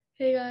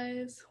Hey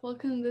guys,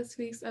 welcome to this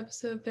week's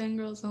episode of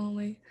Fangirls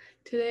Only.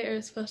 Today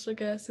our special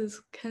guest is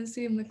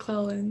Kenzie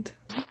Mcclelland.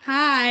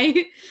 Hi.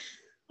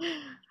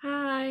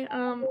 Hi,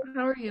 how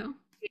are you?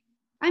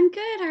 I'm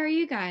good. How are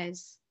you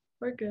guys?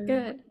 We're good.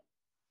 Good.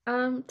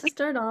 To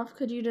start off,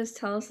 could you just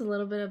tell us a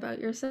little bit about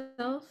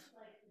yourself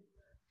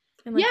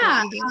and what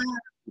you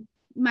do?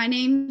 My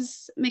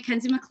name's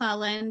Mackenzie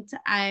Mcclelland.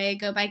 I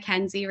go by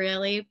Kenzie,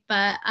 really,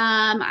 but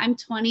I'm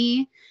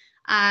 20.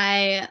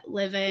 I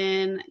live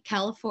in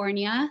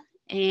California,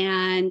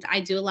 and I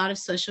do a lot of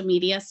social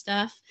media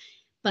stuff,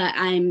 but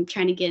I'm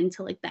trying to get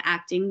into like the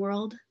acting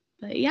world.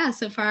 But yeah,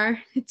 so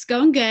far it's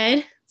going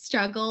good.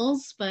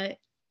 Struggles, but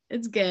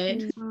it's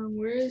good.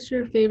 Where is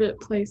your favorite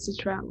place to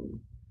travel?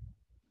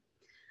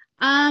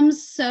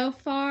 So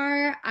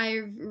far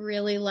I've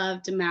really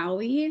loved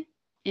Maui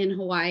in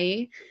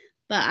Hawaii,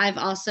 but I've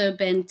also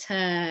been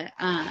to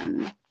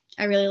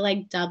I really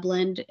like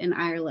Dublin in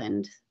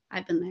Ireland.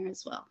 I've been there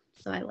as well,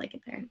 so I like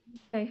it there.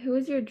 Okay, who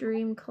is your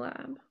dream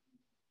collab?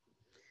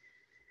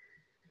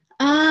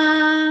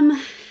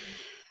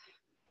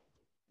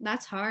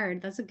 That's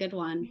hard. That's a good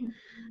one.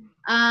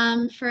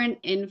 For an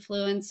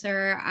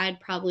influencer,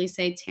 I'd probably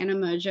say Tana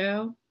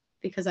Mojo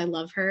because I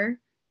love her.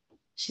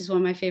 She's one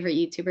of my favorite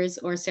YouTubers,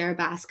 or Sarah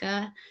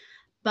Baska.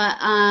 But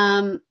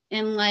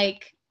and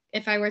like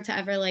if I were to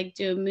ever like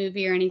do a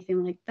movie or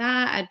anything like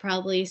that, I'd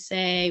probably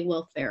say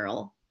Will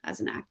Ferrell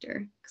as an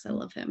actor because I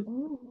love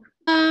him.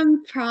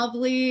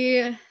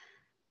 Probably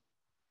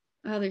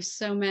there's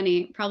so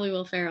many. Probably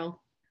Will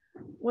Ferrell.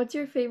 What's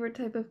your favorite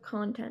type of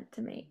content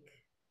to make?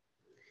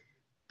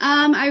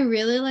 I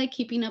really like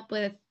keeping up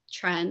with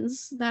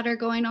trends that are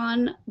going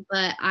on,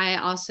 but I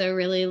also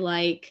really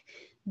like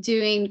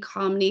doing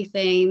comedy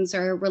things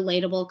or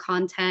relatable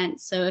content.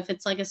 So if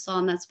it's like a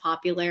song that's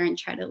popular and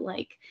try to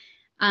like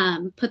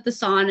put the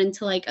song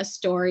into like a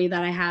story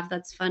that I have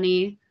that's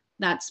funny,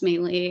 that's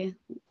mainly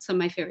some of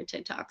my favorite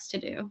TikToks to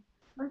do.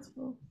 That's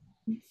cool.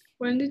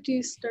 When did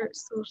you start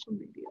social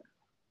media?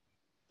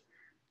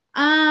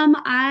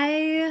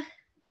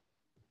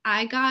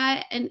 I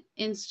got an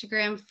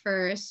Instagram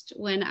first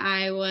when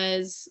I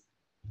was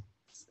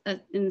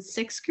in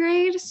 6th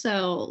grade,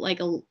 so like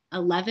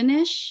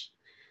 11-ish,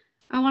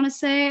 I want to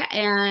say.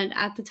 And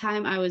at the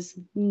time, I was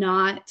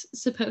not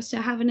supposed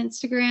to have an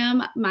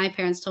Instagram. My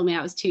parents told me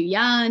I was too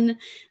young,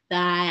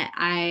 that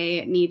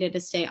I needed to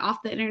stay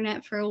off the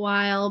internet for a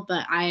while,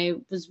 but I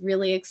was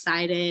really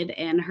excited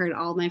and heard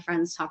all my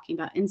friends talking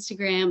about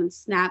Instagram and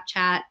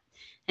Snapchat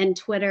and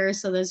Twitter.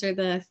 So those are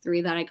the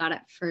 3 that I got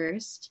at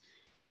first.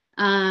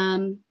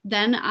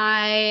 Then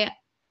I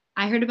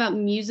heard about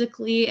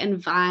Musical.ly and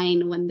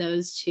Vine when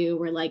those 2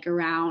 were like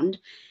around.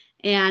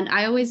 And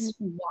I always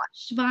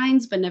watched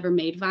Vines, but never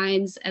made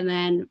Vines. And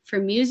then for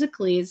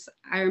Musical.lys,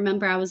 I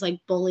remember I was like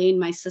bullying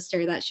my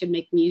sister that should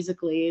make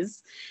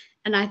Musical.lys.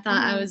 And I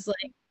thought I was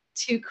like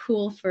too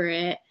cool for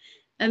it.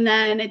 And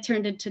then it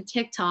turned into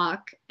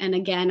TikTok. And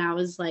again, I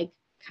was like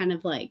kind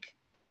of like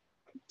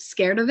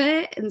scared of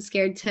it and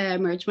scared to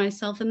immerse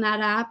myself in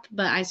that app.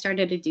 But I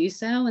started to do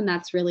so. And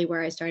that's really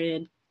where I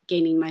started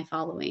gaining my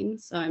following.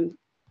 So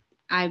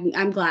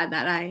I'm glad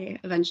that I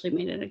eventually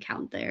made an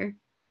account there.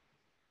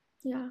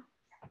 Yeah.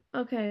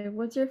 Okay,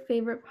 what's your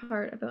favorite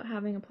part about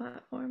having a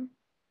platform?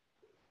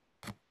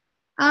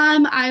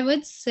 I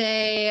would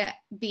say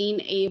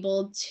being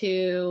able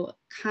to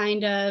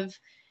kind of,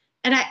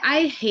 and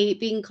I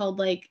hate being called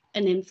like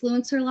an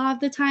influencer a lot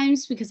of the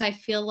times because I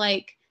feel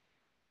like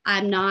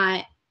I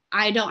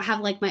don't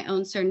have like my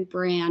own certain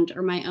brand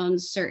or my own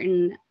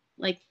certain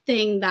like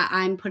thing that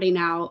I'm putting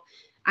out.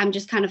 I'm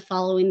just kind of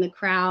following the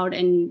crowd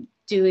and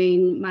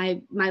doing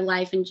my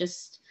life, and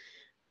just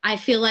I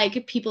feel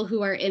like people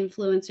who are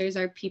influencers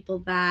are people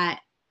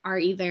that are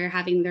either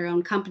having their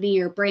own company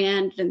or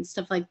brand and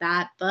stuff like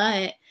that.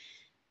 But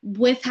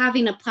with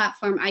having a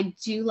platform, I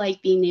do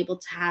like being able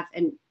to have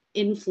an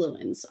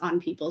influence on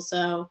people.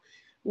 So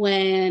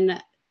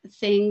when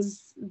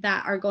things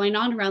that are going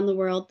on around the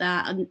world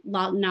that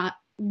not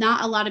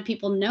a lot of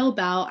people know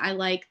about, I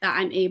like that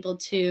I'm able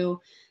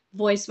to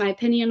voice my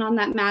opinion on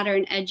that matter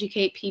and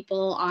educate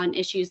people on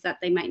issues that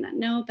they might not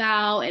know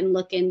about, and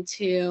look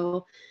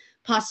into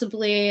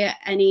possibly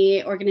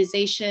any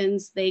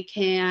organizations they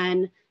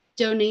can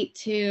donate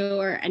to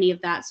or any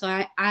of that. So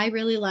I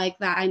really like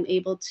that I'm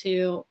able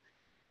to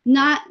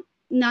not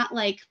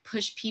like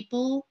push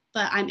people,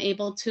 but I'm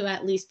able to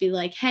at least be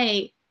like,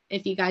 hey,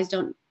 if you guys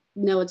don't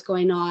know what's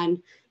going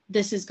on,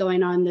 this is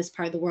going on in this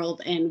part of the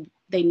world and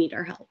they need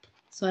our help.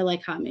 So I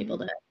like how I'm able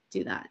to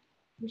do that.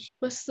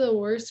 What's the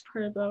worst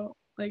part about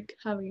like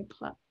having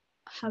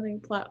a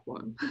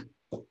platform?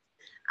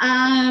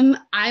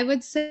 I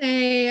would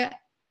say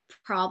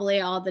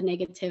probably all the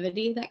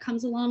negativity that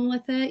comes along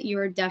with it. You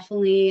are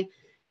definitely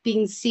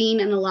being seen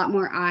in a lot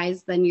more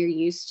eyes than you're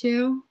used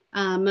to.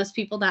 Most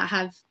people that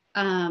have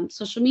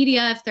social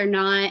media, if they're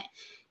not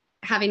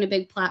having a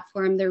big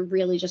platform, they're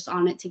really just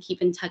on it to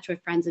keep in touch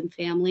with friends and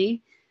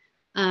family,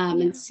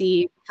 and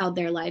see how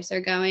their lives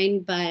are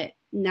going. But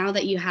now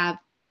that you have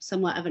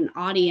somewhat of an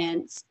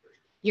audience,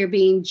 you're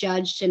being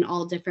judged in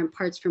all different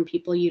parts from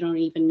people you don't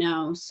even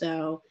know.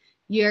 So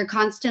you're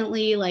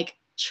constantly like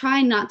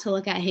trying not to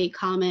look at hate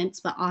comments,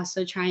 but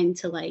also trying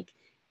to like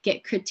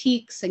get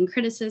critiques and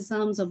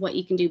criticisms of what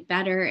you can do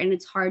better. And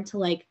it's hard to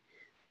like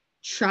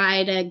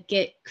try to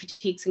get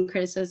critiques and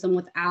criticism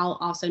without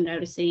also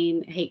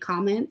noticing hate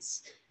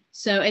comments.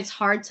 So it's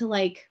hard to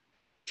like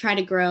try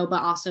to grow,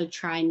 but also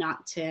try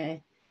not to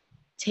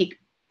take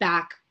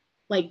back,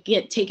 like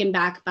get taken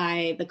back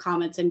by the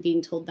comments and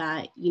being told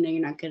that, you know,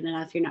 you're not good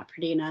enough, you're not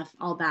pretty enough,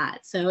 all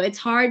that. So it's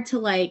hard to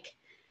like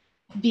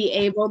be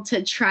able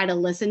to try to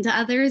listen to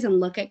others and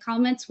look at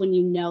comments when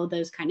you know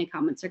those kind of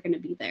comments are going to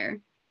be there.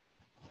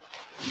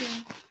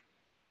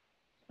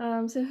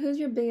 Yeah. So who's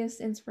your biggest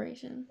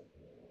inspiration?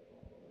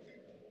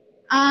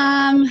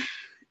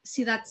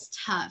 See, that's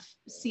tough.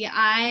 See,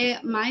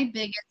 my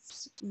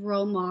biggest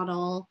role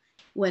model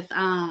with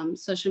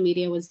social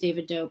media was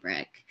David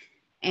Dobrik,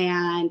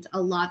 and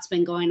a lot's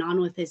been going on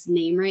with his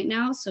name right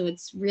now. So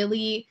it's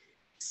really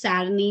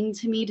saddening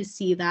to me to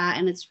see that,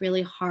 and it's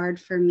really hard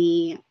for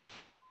me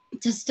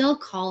to still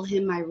call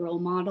him my role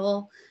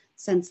model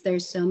since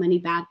there's so many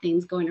bad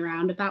things going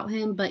around about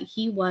him. But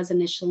he was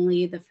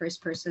initially the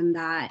first person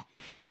that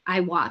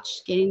I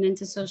watched getting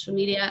into social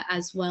media,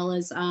 as well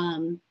as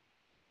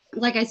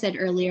like I said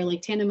earlier,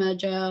 like Tana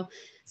Mojo,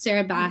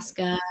 Sarah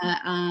Baska,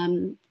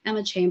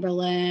 Emma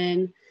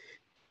Chamberlain.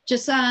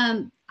 Just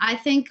I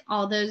think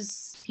all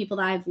those people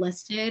that I've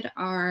listed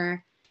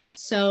are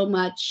so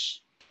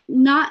much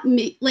not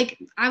me. Like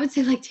I would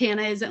say like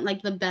Tana isn't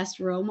like the best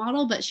role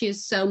model, but she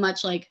is so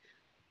much like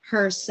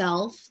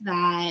herself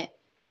that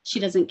she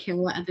doesn't care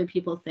what other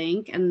people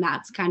think. And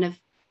that's kind of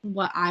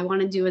what I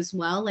want to do as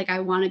well. Like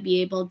I want to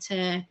be able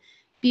to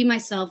be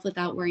myself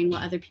without worrying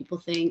what other people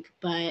think,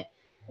 but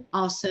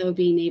also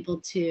being able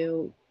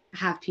to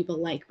have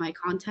people like my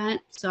content.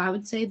 So I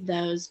would say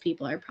those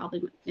people are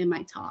probably in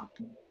my top.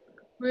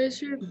 Where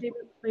is your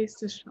favorite place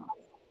to shop?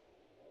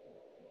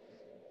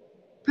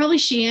 Probably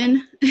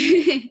Shein.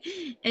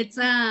 It's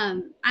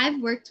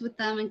I've worked with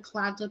them and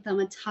collabed with them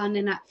a ton,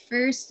 and at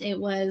first it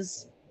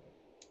was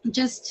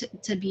just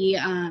to be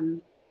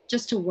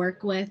just to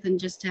work with and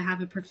just to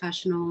have a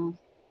professional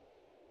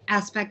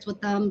aspect with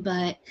them,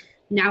 but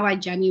now I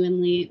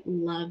genuinely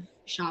love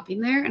shopping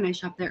there, and I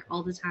shop there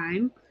all the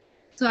time.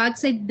 So I'd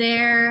say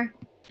there,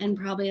 and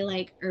probably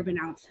like Urban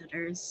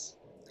Outfitters.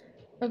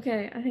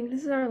 Okay, I think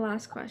this is our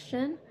last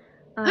question.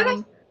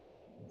 Okay.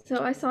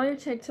 So I saw your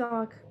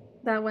TikTok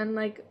that went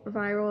like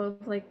viral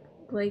of like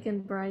Blake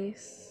and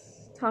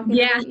Bryce talking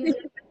Yeah. about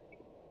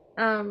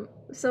you.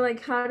 So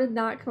like how did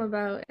that come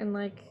about, and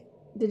like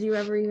did you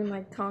ever even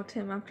like talk to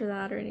him after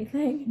that or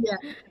anything?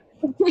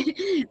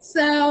 Yeah.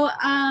 So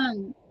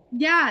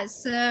yeah,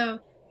 so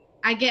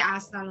I get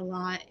asked that a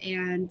lot,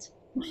 and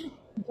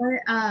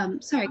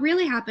what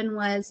really happened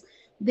was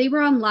they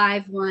were on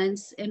live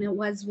once, and it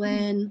was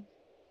when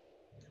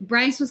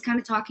Bryce was kind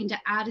of talking to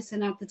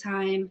Addison at the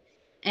time,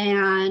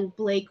 and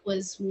Blake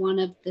was one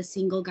of the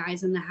single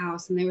guys in the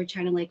house, and they were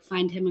trying to like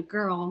find him a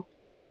girl.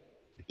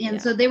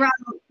 And so they were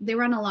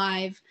on a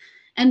live,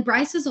 and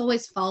Bryce has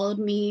always followed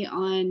me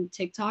on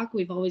TikTok.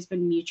 We've always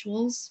been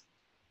mutuals.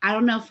 I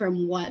don't know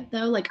from what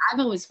though. Like I've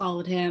always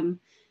followed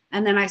him.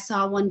 And then I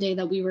saw one day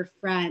that we were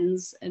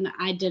friends, and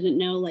I didn't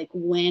know like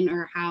when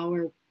or how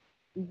or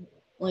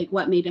like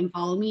what made him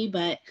follow me,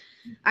 but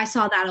I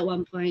saw that at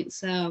one point.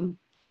 So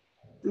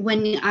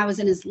when I was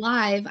in his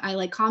live, I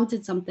like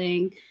commented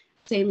something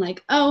saying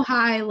like, "Oh,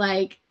 hi,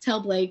 like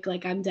tell Blake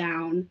like I'm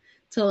down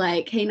to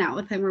like hang out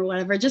with him or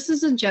whatever," just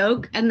as a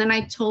joke. And then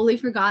I totally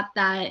forgot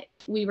that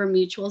we were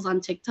mutuals on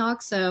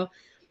TikTok. So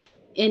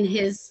in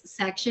his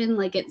section,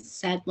 like it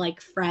said like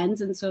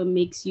friends, and so it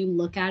makes you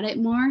look at it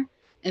more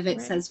if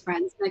it says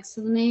friends next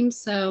to the name.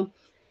 So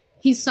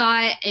he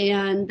saw it,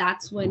 and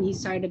that's when he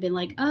started being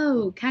like,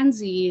 "Oh,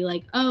 Kenzie,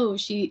 like, oh,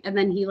 she," and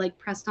then he like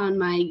pressed on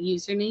my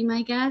username,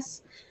 I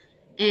guess,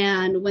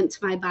 and went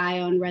to my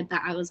bio and read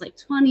that I was like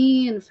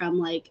 20 and from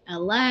like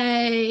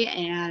LA.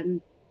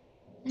 And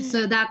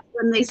so that's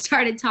when they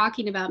started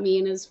talking about me,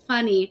 and it was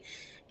funny.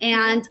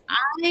 And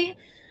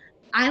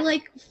I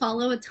like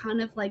follow a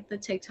ton of like the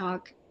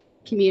TikTok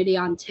community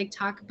on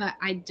TikTok, but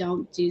I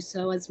don't do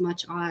so as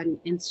much on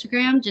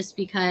Instagram, just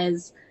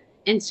because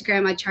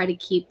Instagram I try to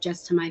keep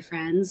just to my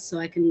friends so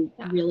I can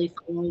really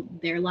follow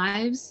their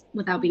lives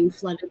without being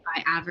flooded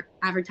by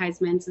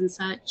advertisements and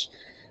such.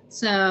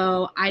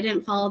 So I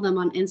didn't follow them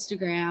on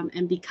Instagram,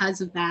 and because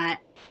of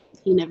that,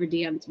 he never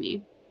DM'd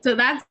me. So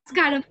that's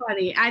kind of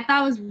funny. I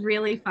thought it was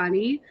really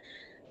funny.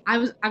 I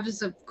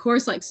was of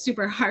course like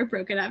super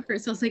heartbroken at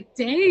first. I was like,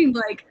 dang,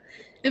 like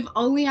if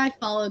only I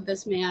followed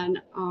this man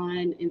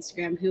on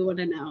Instagram, who would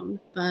have known?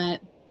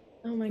 But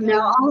Oh my God. no,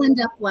 all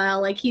ended up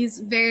well. Like he's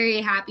very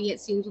happy, it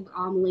seems, with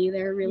Amelie.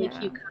 They're a really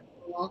cute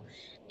couple.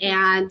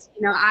 And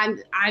you know,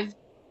 I've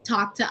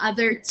talked to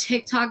other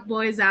TikTok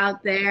boys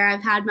out there.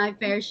 I've had my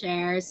fair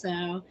share,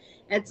 so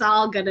it's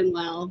all good and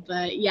well.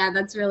 But yeah,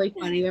 that's really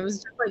funny. It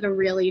was just like a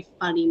really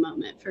funny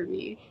moment for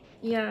me.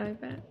 Yeah, I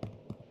bet.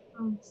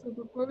 So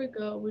before we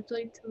go, would you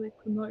like to like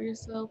promote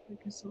yourself,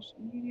 like your social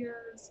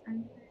medias,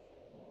 anything?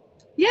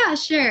 Yeah,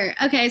 sure.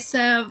 Okay,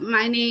 so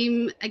my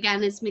name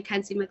again is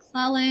Mackenzie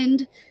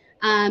Mcclelland.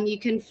 You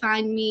can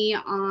find me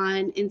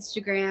on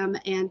Instagram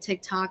and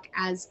TikTok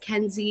as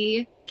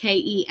Kenzie,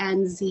 Kenzie,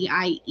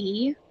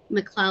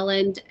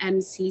 McClelland,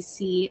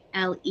 Mcclelland.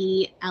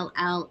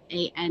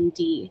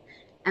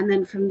 And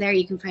then from there,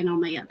 you can find all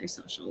my other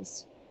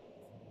socials.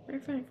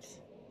 Perfect.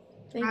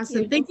 Thank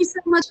Awesome. you. Thank you so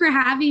much for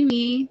having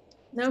me.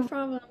 No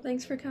problem.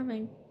 Thanks for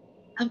coming.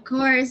 Of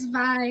course.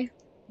 Bye.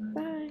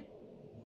 Bye.